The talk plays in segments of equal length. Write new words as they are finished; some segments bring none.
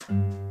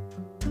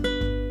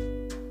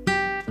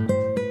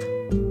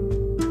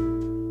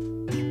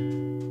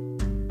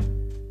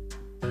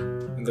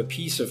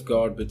peace of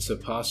God which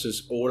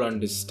surpasses all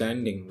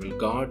understanding will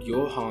guard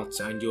your hearts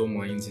and your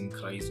minds in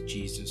Christ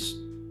Jesus.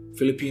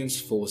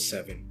 Philippians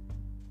 4:7.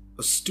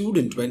 A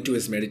student went to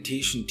his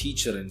meditation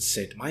teacher and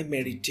said, "My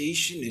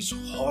meditation is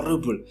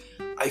horrible.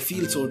 I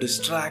feel so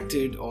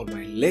distracted, or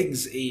my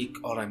legs ache,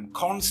 or I'm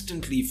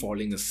constantly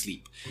falling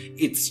asleep.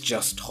 It's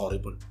just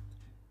horrible."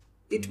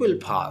 "It will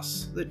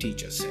pass," the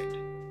teacher said.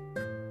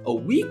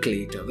 A week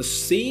later, the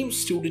same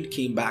student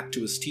came back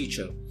to his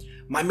teacher.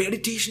 "My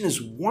meditation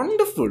is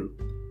wonderful.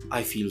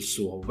 I feel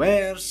so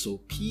aware, so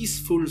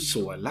peaceful,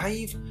 so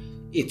alive.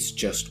 It's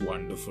just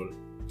wonderful."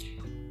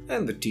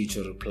 And the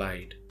teacher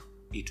replied,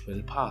 "It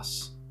will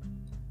pass."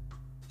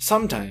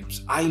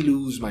 Sometimes I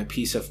lose my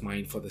peace of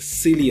mind for the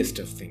silliest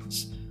of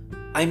things.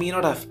 I may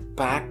not have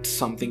packed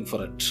something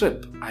for a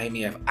trip. I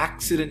may have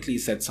accidentally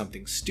said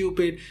something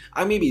stupid.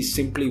 I may be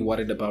simply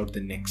worried about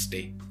the next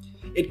day.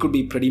 It could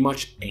be pretty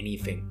much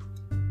anything.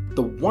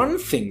 The one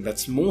thing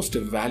that's most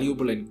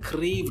valuable and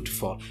craved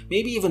for,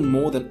 maybe even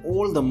more than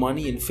all the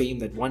money and fame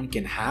that one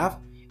can have,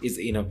 is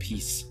inner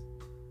peace.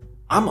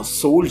 I'm a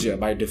soldier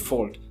by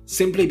default,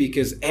 simply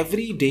because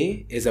every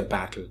day is a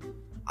battle.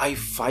 I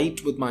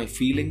fight with my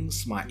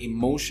feelings, my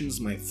emotions,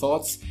 my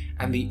thoughts,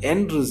 and the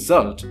end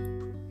result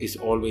is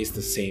always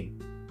the same.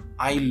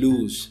 I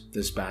lose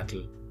this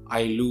battle.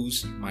 I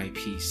lose my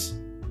peace.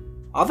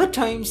 Other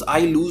times I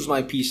lose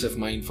my peace of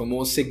mind for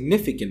more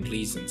significant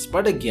reasons,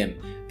 but again,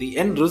 the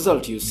end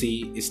result you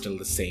see is still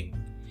the same.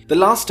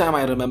 The last time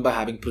I remember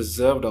having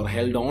preserved or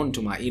held on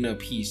to my inner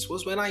peace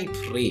was when I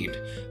prayed,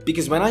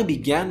 because when I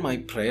began my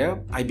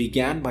prayer, I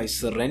began by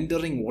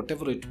surrendering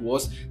whatever it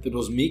was that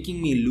was making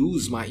me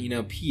lose my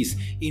inner peace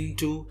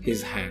into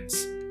His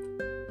hands.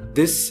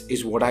 This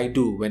is what I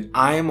do when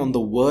I am on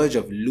the verge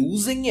of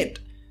losing it.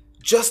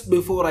 Just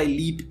before I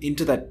leap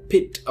into that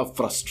pit of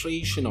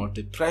frustration or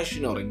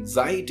depression or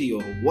anxiety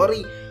or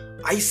worry,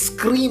 I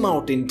scream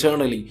out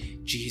internally,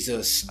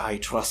 "Jesus, I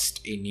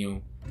trust in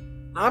you."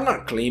 I'm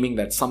not claiming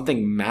that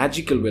something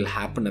magical will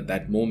happen at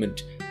that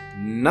moment.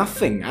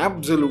 Nothing,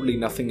 absolutely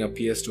nothing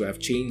appears to have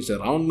changed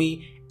around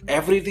me.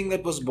 Everything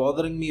that was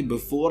bothering me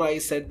before I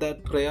said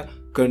that prayer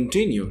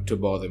continued to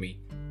bother me.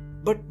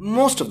 But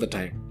most of the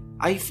time,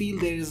 I feel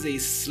there is a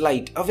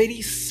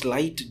very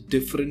slight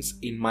difference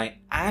in my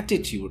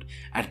attitude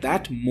at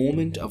that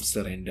moment of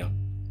surrender.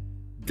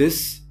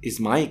 This is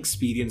my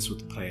experience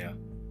with prayer,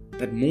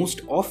 that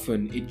most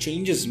often it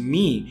changes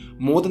me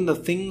more than the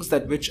things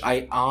that which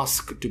I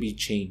ask to be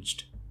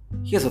changed.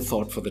 Here's a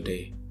thought for the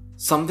day,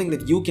 something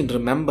that you can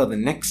remember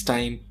the next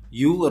time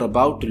you are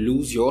about to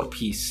lose your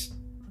peace.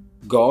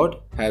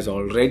 God has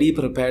already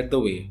prepared the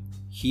way.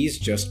 He's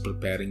just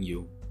preparing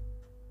you.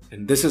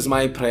 And this is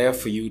my prayer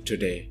for you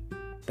today,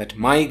 that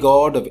my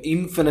God of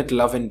infinite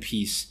love and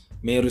peace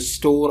may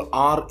restore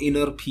our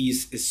inner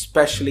peace,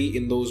 especially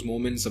in those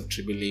moments of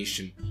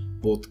tribulation,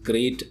 both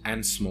great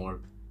and small.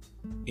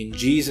 In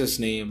Jesus'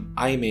 name,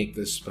 I make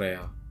this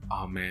prayer.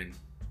 Amen.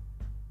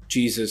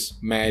 Jesus,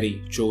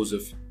 Mary,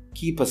 Joseph,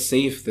 keep us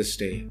safe this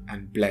day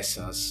and bless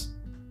us.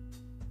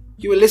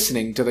 You are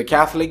listening to the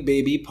Catholic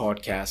Baby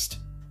Podcast.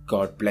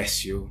 God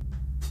bless you.